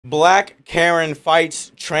Black Karen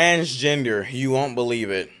fights transgender. You won't believe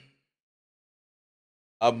it.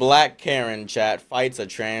 A black Karen chat fights a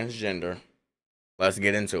transgender. Let's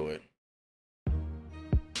get into it.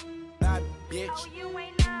 Bye, bitch.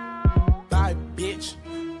 Bye, bitch.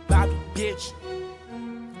 Bye, bitch.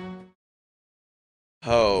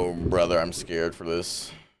 Oh, brother, I'm scared for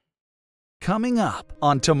this. Coming up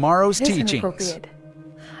on tomorrow's This is teachings. inappropriate.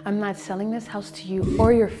 I'm not selling this house to you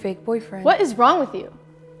or your fake boyfriend. What is wrong with you?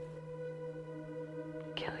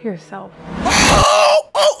 Kill yourself.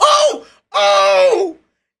 Oh!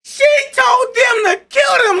 She told them to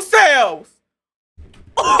kill themselves.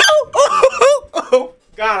 Oh,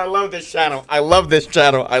 God, I love this channel. I love this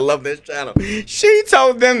channel. I love this channel. She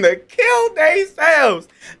told them to kill themselves.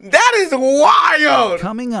 That is wild.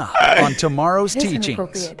 Coming up on tomorrow's This is teachings.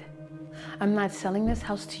 inappropriate. I'm not selling this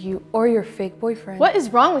house to you or your fake boyfriend. What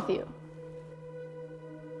is wrong with you?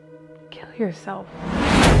 Kill yourself.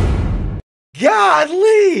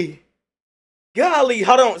 Godly. Golly.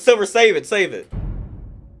 Hold on. Silver, save it. Save it.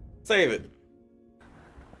 Save it.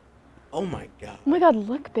 Oh, my God. Oh my god,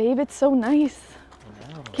 look, babe, it's so nice.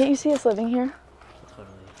 Can't you see us living here?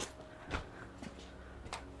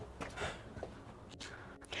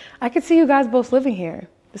 I could see you guys both living here.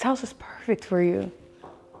 This house is perfect for you.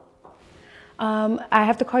 I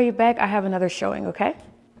have to call you back. I have another showing, okay?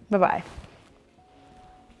 Bye-bye.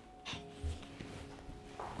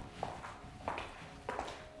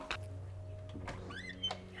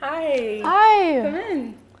 Hi. Hi. Come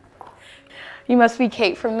in. You must be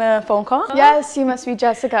Kate from the phone call? Yes, you must be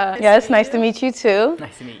Jessica. Yes, nice to meet you too.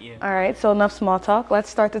 Nice to meet you. All right, so enough small talk. Let's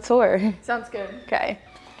start the tour. Sounds good. Okay.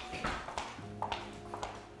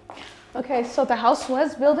 Okay, so the house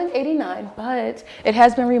was built in '89, but it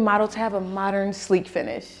has been remodeled to have a modern, sleek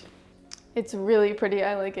finish. It's really pretty,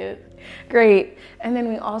 I like it. Great. And then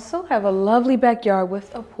we also have a lovely backyard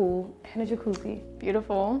with a pool and a jacuzzi.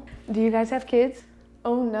 Beautiful. Do you guys have kids?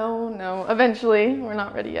 Oh no. Eventually, we're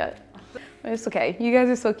not ready yet. It's okay. You guys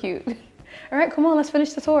are so cute. All right, come on, let's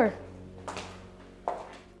finish the tour.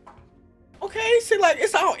 Okay, see, like,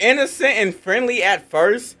 it's all innocent and friendly at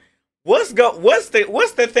first. What's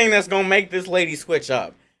the thing that's gonna make this lady switch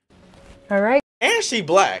up? All right. And she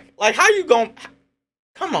black. Like, how you gonna?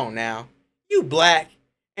 Come on now, you black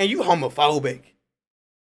and you homophobic.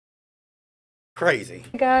 Crazy.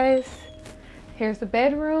 Guys, here's the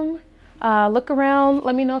bedroom. Look around.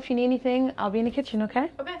 Let me know if you need anything. I'll be in the kitchen, okay?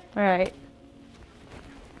 Okay. All right.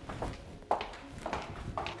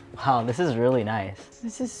 Wow, this is really nice.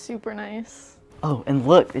 This is super nice. Oh, and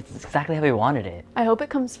look, it's exactly how we wanted it. I hope it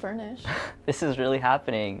comes furnished. This is really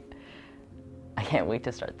happening. I can't wait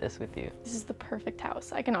to start this with you. This is the perfect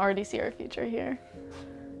house. I can already see our future here.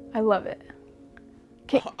 I love it.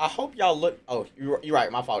 I hope y'all look. Oh, you're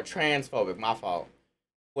right. My fault. Transphobic. My fault.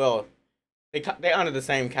 Well, they under the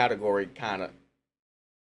same category, kind of.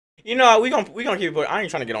 You know, we gonna keep it. I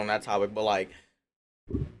ain't trying to get on that topic, but like,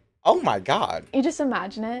 oh my God, You just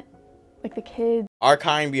imagine it, like the kids. our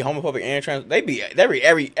kind be homophobic and trans. They be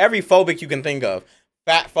every phobic you can think of.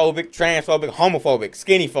 Fat phobic, transphobic, homophobic,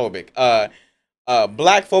 skinny phobic,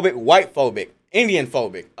 black phobic, white phobic, Indian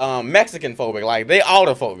phobic, Mexican phobic. Like, they all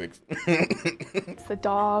the phobics. The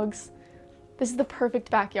dogs. This is the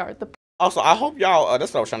perfect backyard. Also, I hope y'all,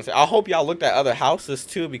 that's what I was trying to say. I hope y'all looked at other houses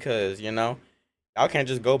too, because, you know, y'all can't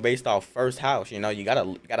just go based off first house. You know, you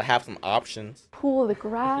gotta have some options. Pool, the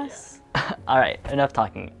grass. All right, enough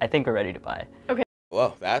talking. I think we're ready to buy.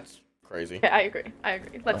 Well, that's crazy. Okay, I agree.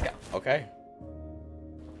 Let's go. Okay.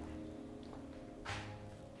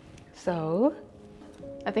 So,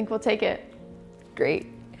 I think we'll take it. great.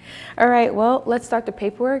 All right, well, let's start the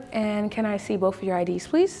paperwork. And can I see both of your IDs,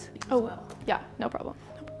 please? Oh, well. Yeah, no problem.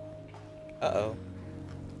 Uh-oh.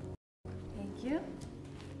 Thank you.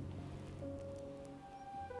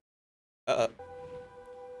 Uh-oh.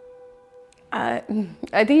 I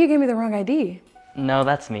think you gave me the wrong ID. No,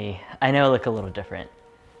 that's me. I know I look a little different.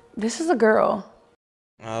 This is a girl.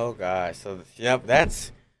 Oh, gosh. So, yep,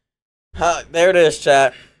 that's... there it is,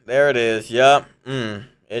 chat. There it is. Yep.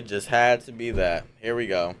 It just had to be that. Here we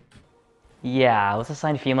go. Yeah, I was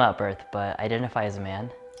assigned female at birth, but I identify as a man.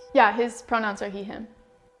 Yeah, his pronouns are he, him.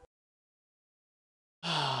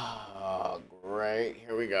 Oh, great.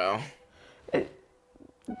 Here we go.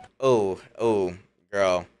 Oh,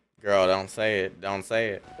 girl, don't say it. Don't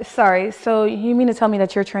say it. Sorry, so you mean to tell me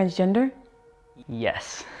that you're transgender?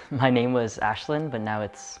 Yes, my name was Ashlyn, but now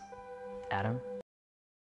it's Adam.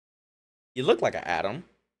 You look like an Adam.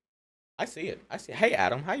 I see it. Hey,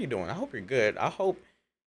 Adam, how you doing? I hope you're good. I hope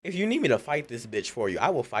if you need me to fight this bitch for you, I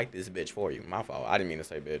will fight this bitch for you. My fault. I didn't mean to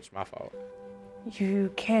say bitch. My fault.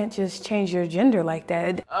 You can't just change your gender like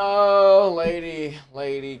that. Oh,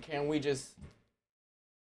 lady, can we just...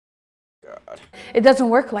 God. It doesn't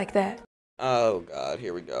work like that. Oh, God,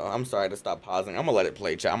 here we go. I'm sorry to stop pausing. I'm gonna let it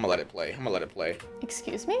play, chat. I'm gonna let it play.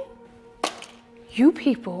 Excuse me? You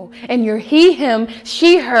people and your he, him,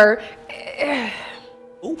 she, her.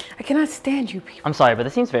 Ooh. I cannot stand you people. I'm sorry, but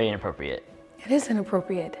this seems very inappropriate. It is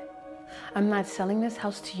inappropriate. I'm not selling this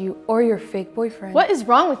house to you or your fake boyfriend. What is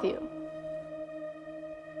wrong with you?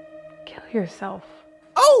 Kill yourself.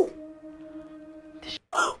 Oh!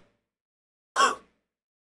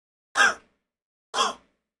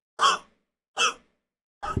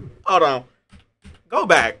 Hold on. Go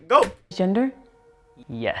back. Go. Gender?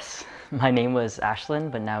 Yes, my name was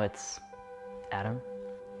Ashlyn, but now it's Adam.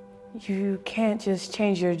 You can't just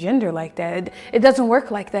change your gender like that. It doesn't work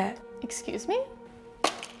like that. Excuse me?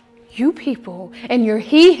 You people and your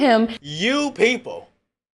he, him. You people.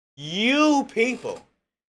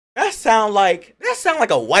 That sound like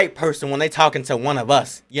a white person when they talking to one of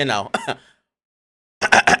us, you know.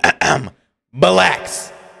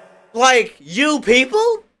 Blacks. Like, you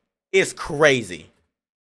people is crazy.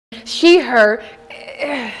 She, her.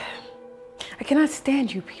 I cannot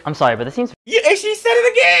stand you people. I'm sorry, but this seems Yeah, and she said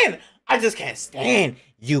it again. I just can't stand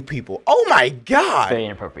you people. Oh my God. very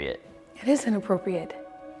inappropriate. It is inappropriate.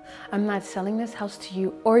 I'm not selling this house to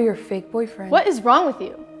you or your fake boyfriend. What is wrong with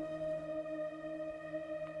you?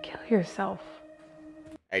 Kill yourself.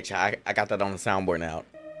 Hey, Chai, I got that on the soundboard now.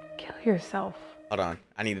 Kill yourself. Hold on.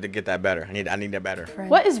 I needed to get that better. I need that better. Friend.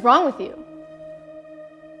 What is wrong with you?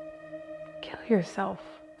 Kill yourself.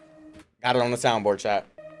 Got it on the soundboard, chat.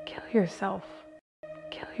 Kill yourself.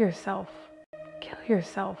 Kill yourself. Kill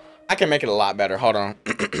yourself. I can make it a lot better. Hold on.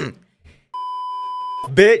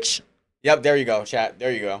 Bitch. Yep, there you go, chat.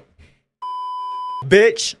 There you go.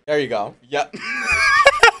 Bitch. There you go. Yep.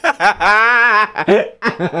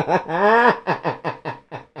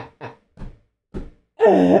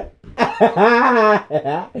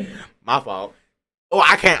 My fault. Oh,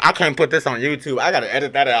 I can't put this on YouTube. I gotta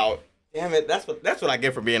edit that out. Damn it, that's what I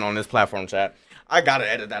get for being on this platform, chat. I gotta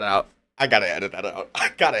edit that out.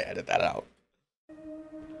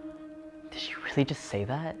 Did you really just say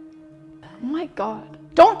that? Oh my God.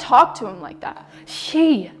 Don't talk to him like that.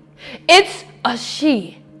 She. It's a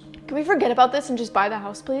she. Can we forget about this and just buy the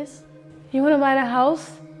house, please? You want to buy the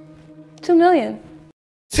house? $2 million.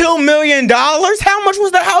 $2 million? How much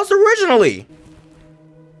was the house originally?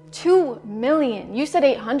 2 million. You said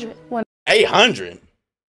 800. 800.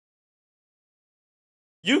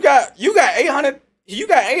 You got 800. You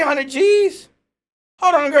got 800 G's.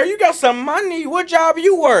 Hold on, girl. You got some money. What job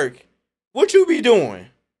you work? What you be doing?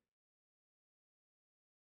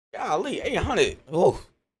 Golly, 800. Oh.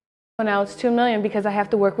 Now it's $2 million because I have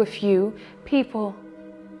to work with you people.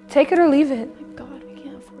 Take it or leave it. Oh my God, we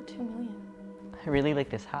can't afford 2 million. I really like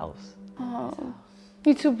this house. Oh,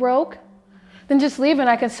 you too broke? Then just leave and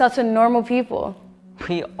I can sell to normal people.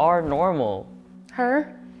 We are normal.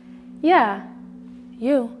 Her? Yeah.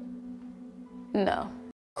 You? No.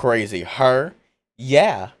 Crazy. Her?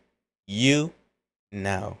 Yeah. You?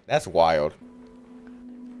 No. That's wild.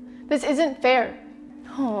 This isn't fair.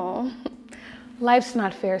 Oh, life's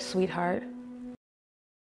not fair, sweetheart.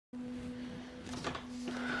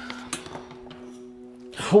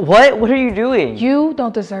 What? What are you doing? You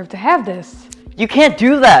don't deserve to have this. You can't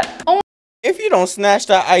do that. If you don't snatch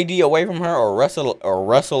that ID away from her or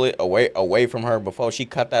wrestle it away from her before she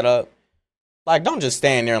cut that up, like, don't just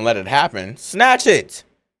stand there and let it happen. Snatch it.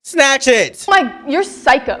 Snatch it. Oh my, you're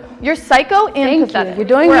psycho. You're psycho and Thank pathetic. you. You're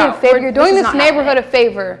doing me a favor. You're doing this neighborhood a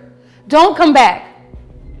favor. Don't come back.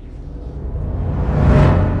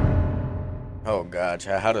 Oh God,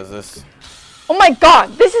 Chad, how does this? Oh my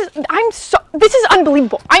God, this is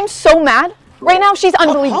unbelievable. I'm so mad. Right now, she's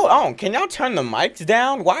unbelievable. Hold on, can y'all turn the mics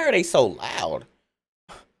down? Why are they so loud?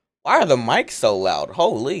 Why are the mics so loud?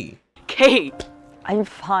 Holy. Kate! I'm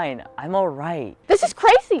fine. I'm alright. This is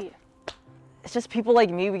crazy. It's just people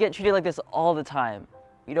like me, we get treated like this all the time.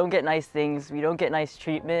 We don't get nice things. We don't get nice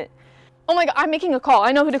treatment. Oh my God, I'm making a call.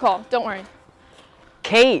 I know who to call. Don't worry.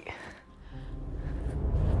 Kate!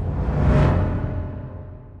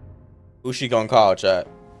 Who's she gonna call, chat?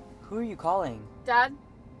 Who are you calling? Dad,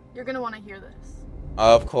 you're gonna want to hear this.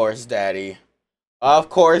 Of course, Daddy. Of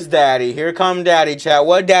course, Daddy. Here come Daddy, chat.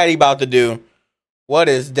 What Daddy about to do? What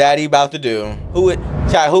is Daddy about to do? Who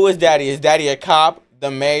is Daddy? Is Daddy a cop?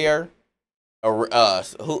 The mayor? Or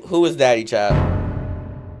us? Who is Daddy, chat?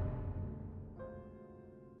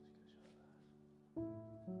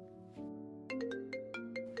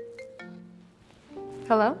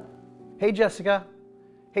 Hello? Hey, Jessica.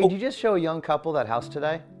 Hey, did you just show a young couple that house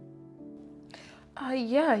today?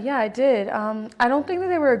 Yeah, I did. I don't think that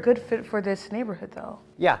they were a good fit for this neighborhood, though.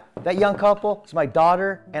 Yeah, that young couple is my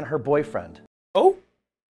daughter and her boyfriend. Oh.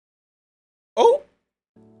 Oh.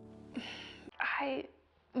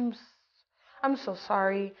 I'm so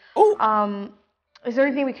sorry. Oh. Is there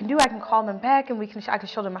anything we can do? I can call them back and I can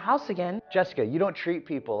show them a house again. Jessica, you don't treat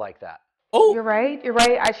people like that. Oh. You're right.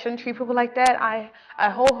 I shouldn't treat people like that. I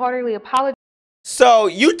wholeheartedly apologize. So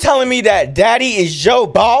you telling me that daddy is your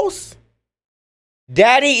boss?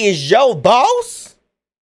 Daddy is your boss?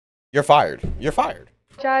 You're fired. You're fired.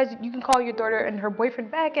 You can call your daughter and her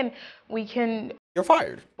boyfriend back and we can You're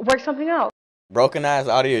fired. work something out. Broken ass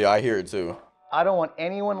audio. I hear it too. I don't want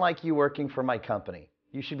anyone like you working for my company.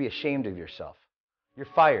 You should be ashamed of yourself. You're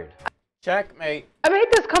fired. Checkmate. I made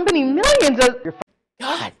this company millions of...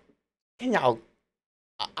 God. Can y'all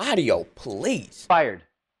audio, please? Fired.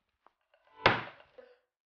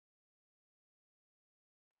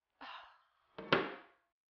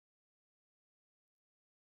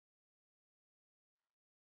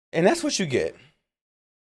 And that's what you get.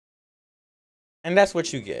 And that's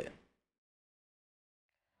what you get.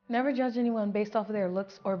 Never judge anyone based off of their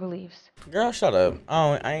looks or beliefs. Girl, shut up.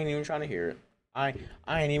 Oh, I ain't even trying to hear it. I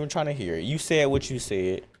ain't even trying to hear it. You said what you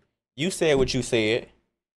said. You said what you said.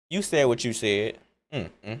 You said what you said. Yo,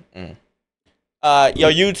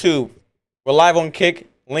 YouTube. We're live on Kick.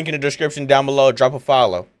 Link in the description down below. Drop a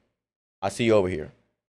follow. I'll see you over here.